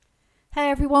Hey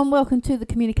everyone, welcome to the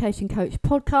Communication Coach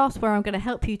podcast, where I'm going to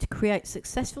help you to create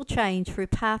successful change through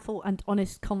powerful and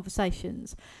honest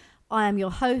conversations. I am your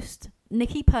host,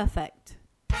 Nicky Perfect.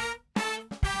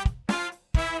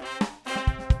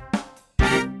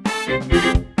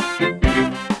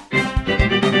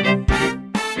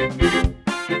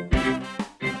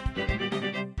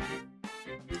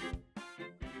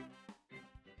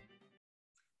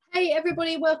 Hey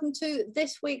everybody, welcome to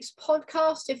this week's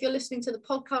podcast. If you're listening to the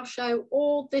podcast show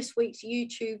or this week's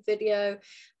YouTube video,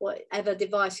 whatever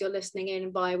device you're listening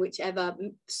in by, whichever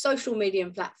social media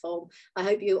platform, I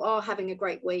hope you are having a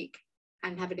great week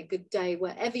and having a good day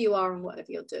wherever you are and whatever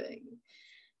you're doing.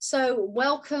 So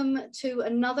welcome to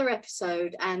another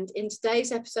episode, and in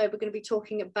today's episode we're going to be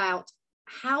talking about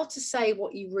how to say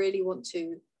what you really want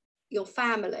to your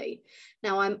family.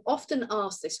 Now, I'm often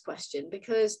asked this question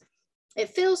because it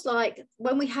feels like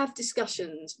when we have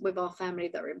discussions with our family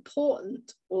that are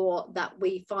important or that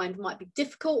we find might be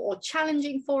difficult or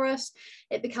challenging for us,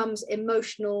 it becomes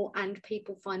emotional and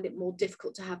people find it more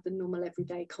difficult to have the normal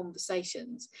everyday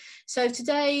conversations. So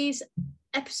today's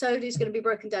episode is going to be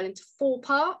broken down into 4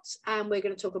 parts, and we're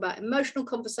going to talk about emotional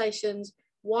conversations,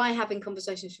 why having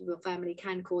conversations with your family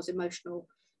can cause emotional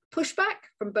pushback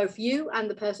from both you and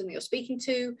the person that you're speaking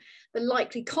to, the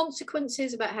likely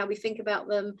consequences about how we think about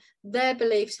them, their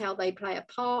beliefs, how they play a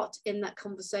part in that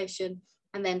conversation,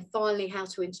 and then finally how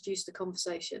to introduce the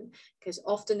conversation, because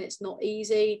often it's not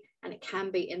easy and it can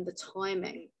be in the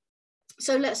timing.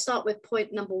 So let's start with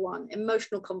point number 1,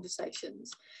 emotional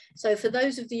conversations. So for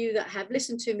those of you that have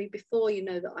listened to me before, you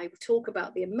know that I talk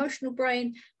about the emotional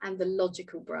brain and the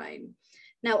logical brain.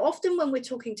 Now, often when we're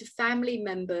talking to family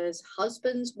members,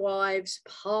 husbands, wives,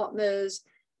 partners,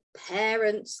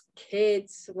 parents,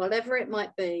 kids, whatever it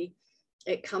might be,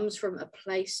 it comes from a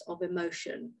place of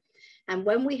emotion. And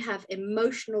when we have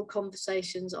emotional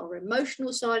conversations, our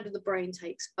emotional side of the brain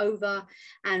takes over,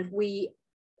 and we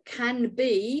can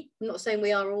be, I'm not saying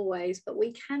we are always, but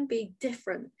we can be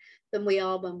different than we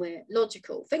are when we're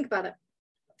logical. Think about it.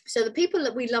 So the people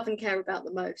that we love and care about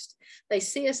the most, they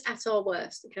see us at our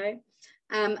worst, okay?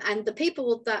 And the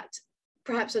people that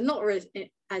perhaps are not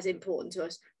as important to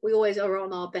us, we always are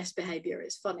on our best behavior.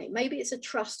 It's funny. Maybe it's a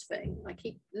trust thing. I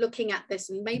keep looking at this,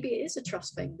 and maybe it is a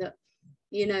trust thing that,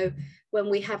 you know, when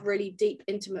we have really deep,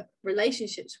 intimate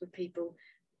relationships with people,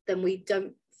 then we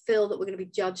don't feel that we're going to be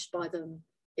judged by them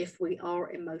if we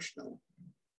are emotional.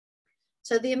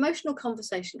 So the emotional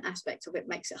conversation aspect of it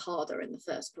makes it harder in the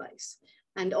first place.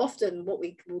 And often what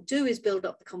we will do is build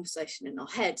up the conversation in our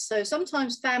head. So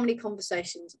sometimes family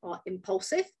conversations are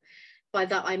impulsive. By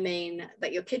that, I mean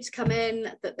that your kids come in,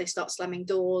 that they start slamming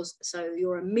doors. So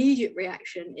your immediate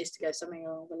reaction is to go something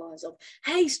along the lines of,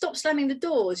 hey, stop slamming the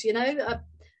doors. You know,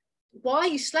 why are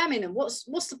you slamming them? What's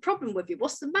the problem with you?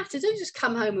 What's the matter? Don't just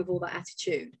come home with all that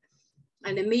attitude.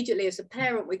 And immediately as a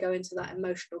parent, we go into that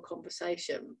emotional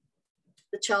conversation.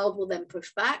 The child will then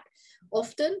push back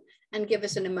often and give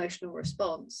us an emotional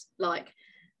response like,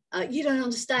 you don't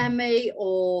understand me,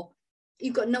 or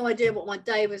you've got no idea what my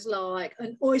day was like,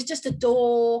 or it's just a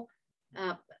door,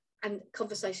 and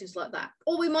conversations like that.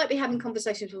 Or we might be having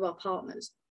conversations with our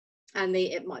partners, and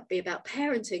it might be about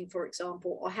parenting, for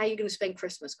example, or how you're going to spend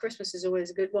Christmas. Christmas is always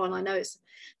a good one. I know it's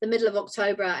the middle of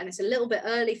October and it's a little bit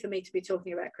early for me to be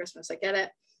talking about Christmas. I get it,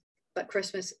 but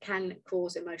Christmas can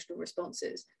cause emotional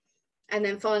responses. And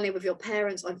then finally, with your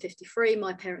parents, I'm 53,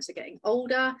 my parents are getting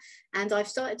older, and I've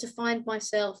started to find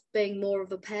myself being more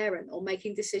of a parent or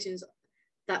making decisions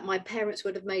that my parents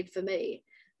would have made for me.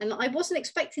 And I wasn't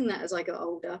expecting that as I got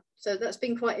older. So that's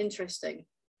been quite interesting.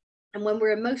 And when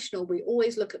we're emotional, we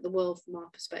always look at the world from our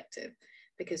perspective,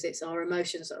 because it's our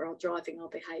emotions that are driving our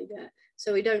behavior.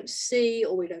 So we don't see,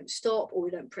 or we don't stop, or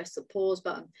we don't press the pause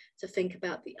button to think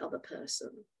about the other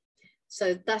person.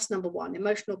 So that's number 1,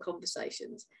 emotional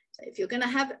conversations. So if you're going to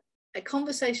have a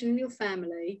conversation in your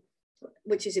family,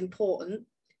 which is important,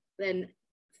 then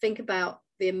think about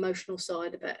the emotional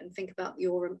side of it and think about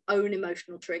your own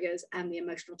emotional triggers and the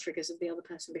emotional triggers of the other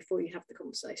person before you have the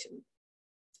conversation.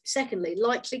 Secondly,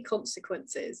 likely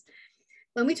consequences.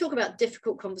 When we talk about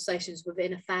difficult conversations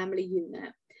within a family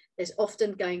unit, there's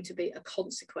often going to be a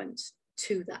consequence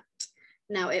to that.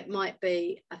 Now, it might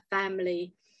be a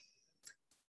family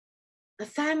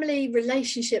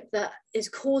relationship that is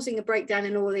causing a breakdown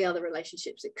in all the other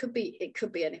relationships. It could be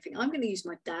anything. I'm going to use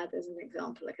my dad as an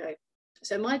example. Okay,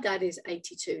 so my dad is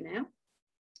 82 now.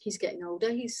 He's getting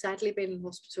older. He's sadly been in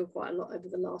hospital quite a lot over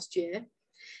the last year.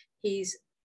 He's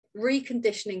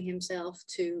reconditioning himself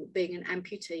to being an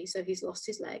amputee, so he's lost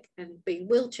his leg and being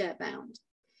wheelchair bound.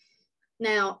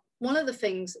 Now, one of the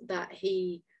things that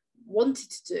he wanted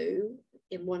to do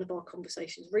in one of our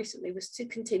conversations recently was to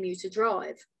continue to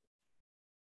drive.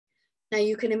 Now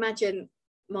you can imagine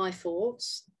my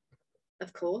thoughts,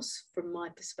 of course, from my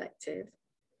perspective.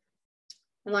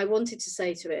 And I wanted to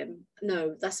say to him,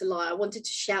 no, that's a lie. I wanted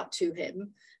to shout to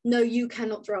him, no, you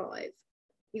cannot drive.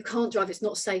 You can't drive. It's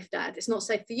not safe, Dad. It's not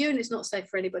safe for you, and it's not safe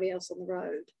for anybody else on the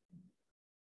road.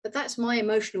 But that's my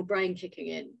emotional brain kicking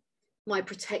in, my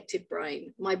protective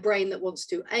brain, my brain that wants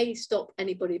to, A, stop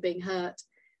anybody being hurt,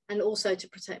 and also to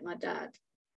protect my dad.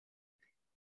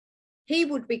 He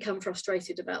would become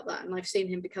frustrated about that, and I've seen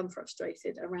him become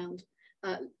frustrated around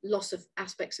loss of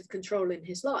aspects of control in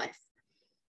his life,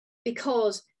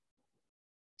 because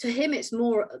to him it's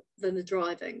more than the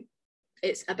driving,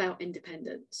 it's about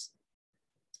independence.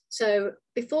 So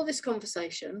before this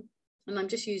conversation, and I'm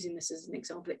just using this as an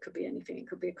example, it could be anything, it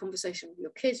could be a conversation with your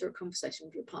kids or a conversation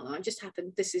with your partner.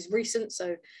 This is recent,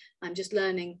 so I'm just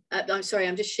learning, I'm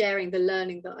just sharing the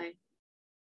learning that I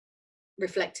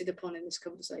reflected upon in this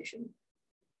conversation.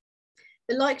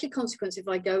 The likely consequence if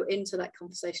I go into that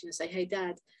conversation and say, hey,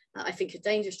 Dad, I think you're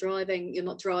dangerous driving, you're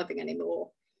not driving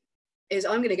anymore, is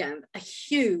I'm going to get a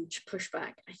huge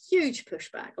pushback.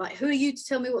 Like, who are you to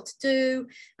tell me what to do?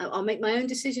 I'll make my own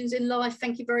decisions in life.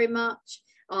 Thank you very much.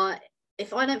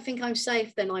 If I don't think I'm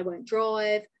safe, then I won't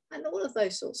drive, and all of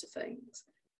those sorts of things.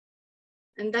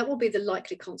 And that will be the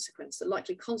likely consequence. The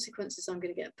likely consequence is I'm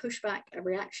going to get a pushback, a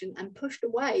reaction, and pushed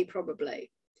away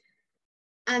probably.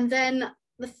 And then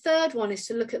the third one is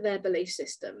to look at their belief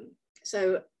system.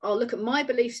 So I'll look at my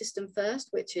belief system first,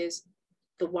 which is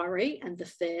the worry and the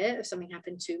fear of something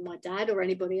happened to my dad or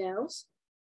anybody else.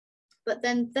 But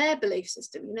then their belief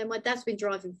system, you know, my dad's been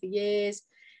driving for years.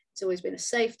 He's always been a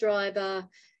safe driver.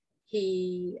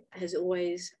 He has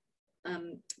always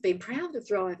been proud of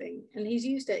driving, and he's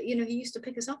used it. You know, he used to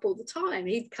pick us up all the time.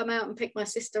 He'd come out and pick my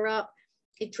sister up.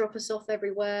 He'd drop us off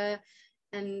everywhere.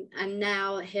 And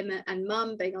now him and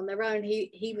Mum being on their own,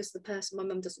 he was the person. My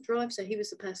mum doesn't drive, so he was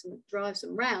the person that drives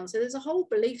them around. So there's a whole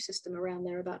belief system around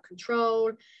there about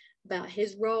control, about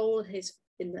his role,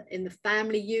 in the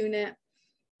family unit,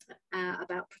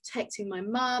 about protecting my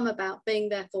mum, about being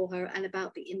there for her, and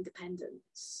about the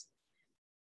independence.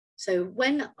 So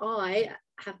when I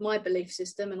have my belief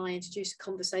system and I introduce a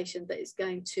conversation that is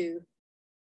going to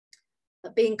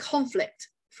be in conflict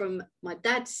from my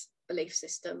dad's belief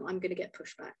system, I'm going to get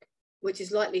pushback, which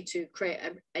is likely to create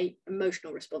a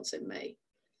emotional response in me.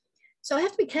 So I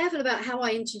have to be careful about how I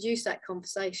introduce that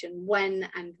conversation, when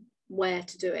and where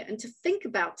to do it, and to think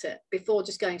about it before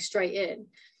just going straight in.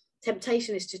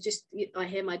 Temptation is to just, I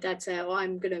hear my dad say, oh,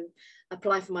 I'm going to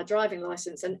apply for my driving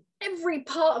license, and every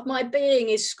part of my being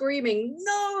is screaming,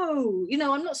 no, you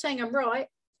know, I'm not saying I'm right,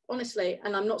 honestly,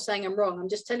 and I'm not saying I'm wrong. I'm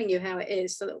just telling you how it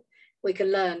is so that we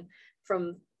can learn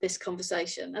from this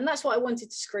conversation. And that's what I wanted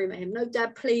to scream at him. No,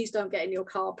 Dad, please don't get in your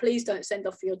car. Please don't send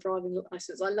off for your driving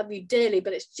license. I love you dearly,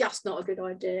 but it's just not a good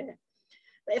idea.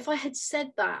 But if I had said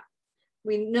that,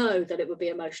 we know that it would be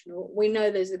emotional. We know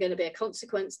there's going to be a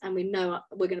consequence, and we know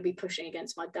we're going to be pushing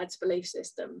against my dad's belief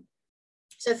system.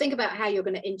 So think about how you're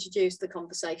going to introduce the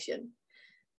conversation.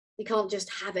 You can't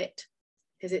just have it,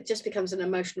 because it just becomes an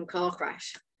emotional car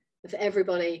crash of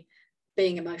everybody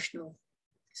being emotional.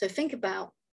 So think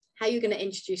about how you're going to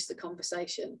introduce the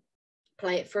conversation,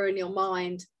 play it through in your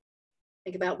mind,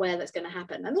 think about where that's going to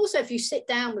happen. And also, if you sit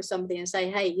down with somebody and say,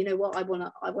 hey, you know what, I want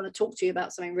to talk to you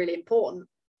about something really important,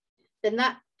 then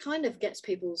that kind of gets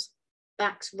people's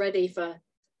backs ready for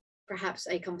perhaps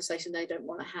a conversation they don't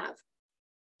want to have.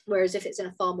 Whereas if it's in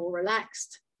a far more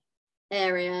relaxed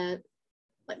area,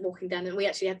 like walking down, and we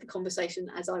actually had the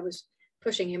conversation as I was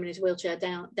pushing him in his wheelchair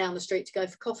down the street to go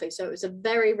for coffee. So it was a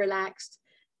very relaxed,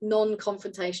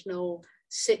 non-confrontational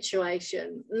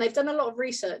situation. And they've done a lot of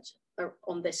research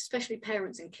on this, especially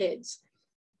parents and kids,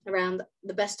 around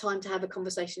the best time to have a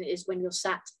conversation is when you're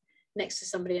sat next to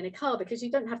somebody in a car, because you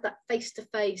don't have that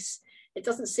face-to-face. It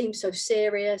doesn't seem so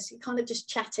serious. You're kind of just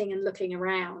chatting and looking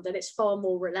around, and it's far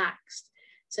more relaxed.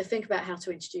 So think about how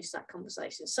to introduce that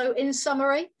conversation. So in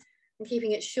summary, and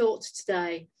keeping it short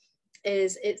today,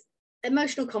 it's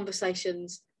emotional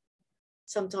conversations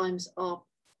sometimes are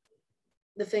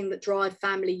the thing that drive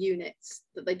family units,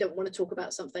 that they don't want to talk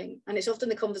about something. And it's often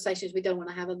the conversations we don't want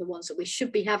to have are the ones that we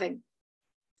should be having,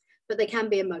 but they can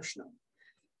be emotional.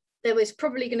 There is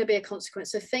probably going to be a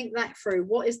consequence. So think that through.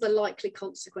 What is the likely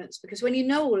consequence? Because when you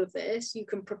know all of this, you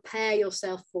can prepare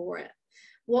yourself for it.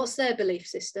 What's their belief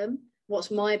system?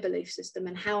 What's my belief system?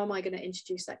 And how am I going to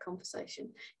introduce that conversation?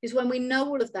 Because when we know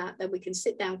all of that, then we can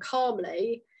sit down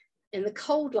calmly in the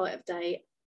cold light of day,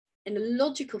 in a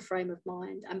logical frame of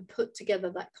mind, and put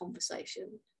together that conversation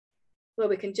where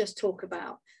we can just talk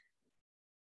about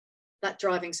that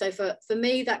driving. So for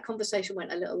me, that conversation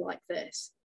went a little like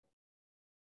this.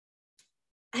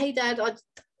 Hey, Dad,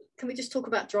 can we just talk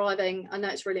about driving? I know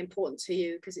it's really important to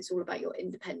you because it's all about your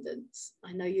independence.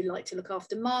 I know you like to look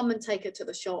after Mum and take her to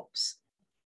the shops.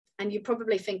 And you're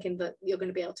probably thinking that you're going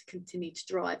to be able to continue to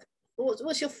drive.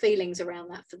 What's your feelings around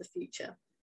that for the future?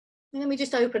 And then we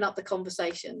just open up the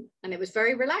conversation, and it was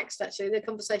very relaxed. Actually, the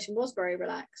conversation was very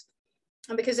relaxed,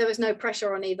 and because there was no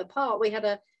pressure on either part, we had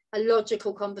a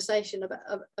logical conversation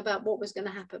about what was going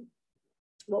to happen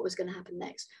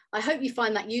next. I hope you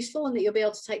find that useful and that you'll be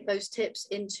able to take those tips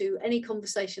into any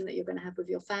conversation that you're going to have with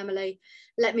your family.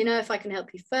 Let me know if I can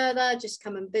help you further. Just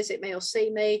come and visit me or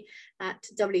see me at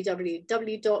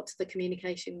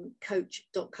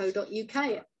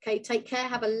www.thecommunicationcoach.co.uk. Okay, take care.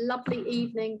 Have a lovely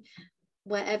evening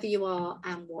wherever you are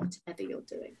and whatever you're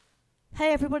doing.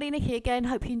 Hey everybody, Nicky again.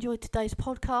 Hope you enjoyed today's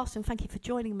podcast and thank you for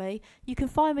joining me. You can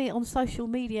find me on social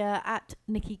media at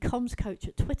Nicky Comms Coach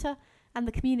at Twitter and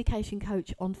The Communication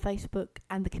Coach on Facebook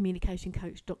and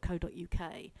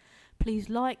thecommunicationcoach.co.uk. Please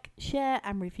like, share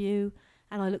and review,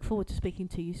 and I look forward to speaking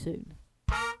to you soon.